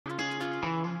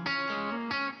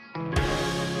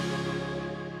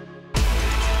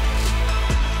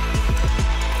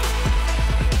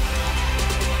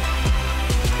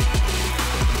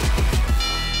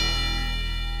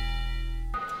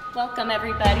Welcome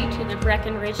everybody to the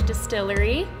Breckenridge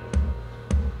Distillery.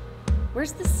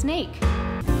 Where's the snake?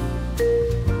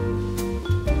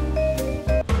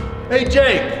 Hey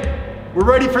Jake, we're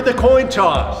ready for the coin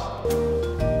toss.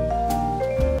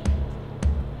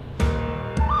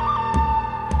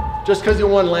 Just because you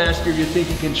won last year, you think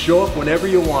you can show up whenever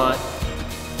you want.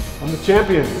 I'm the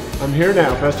champion. I'm here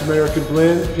now. Best American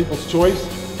Blend, People's Choice.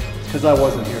 It's because I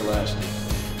wasn't here last year.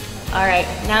 All right,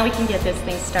 now we can get this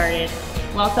thing started.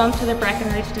 Welcome to the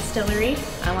Breckenridge Distillery.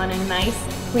 I want a nice,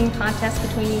 clean contest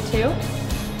between you two.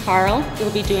 Karl,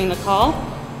 you'll be doing the call.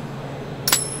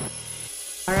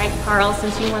 All right, Karl,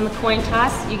 since you won the coin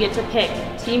toss, you get to pick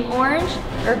Team Orange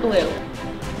or Blue.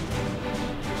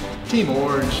 Team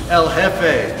Orange, El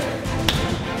Jefe.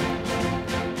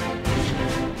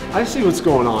 I see what's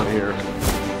going on here.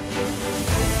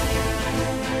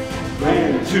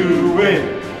 Blend to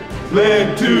win,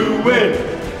 blend to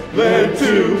win, blend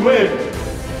to win.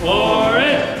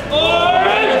 Orange,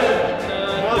 orange.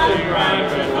 Nothing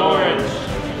rhymes with orange.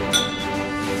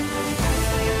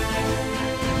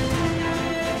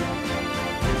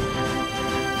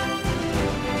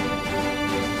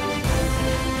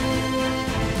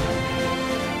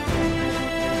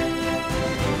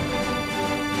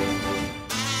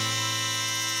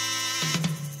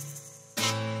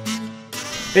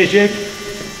 Hey Jake,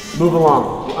 move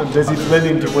along. I'm busy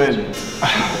blending to win.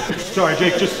 Sorry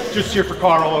Jake, just here for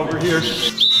Karl over here.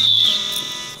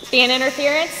 Fan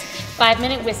interference,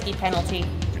 5-minute whiskey penalty.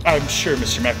 I'm sure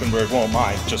Mr. Mecklenburg won't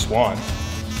mind, just one.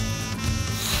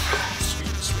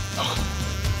 Sweet, sweet. Oh.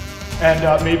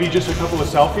 And maybe just a couple of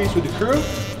selfies with the crew.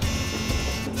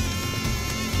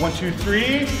 1, 2,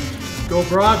 3. Go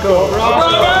Broncos! Go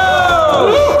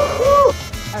Broncos!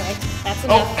 All right, that's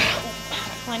enough.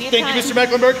 Plenty of Thank time. you, Mr.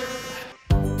 Mecklenburg.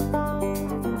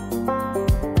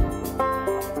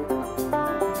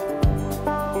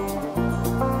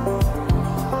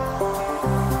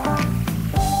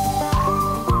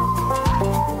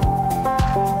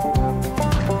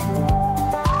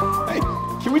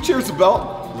 Can we cheers the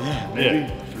belt? Yeah.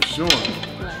 For sure.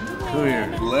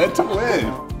 Clear. Blend to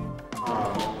win.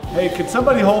 Hey, can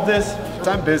somebody hold this?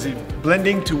 I'm busy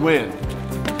blending to win.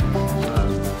 I'm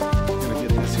gonna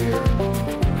get this here.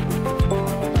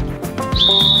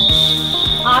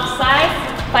 Offside,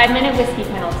 5-minute whiskey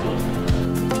penalty.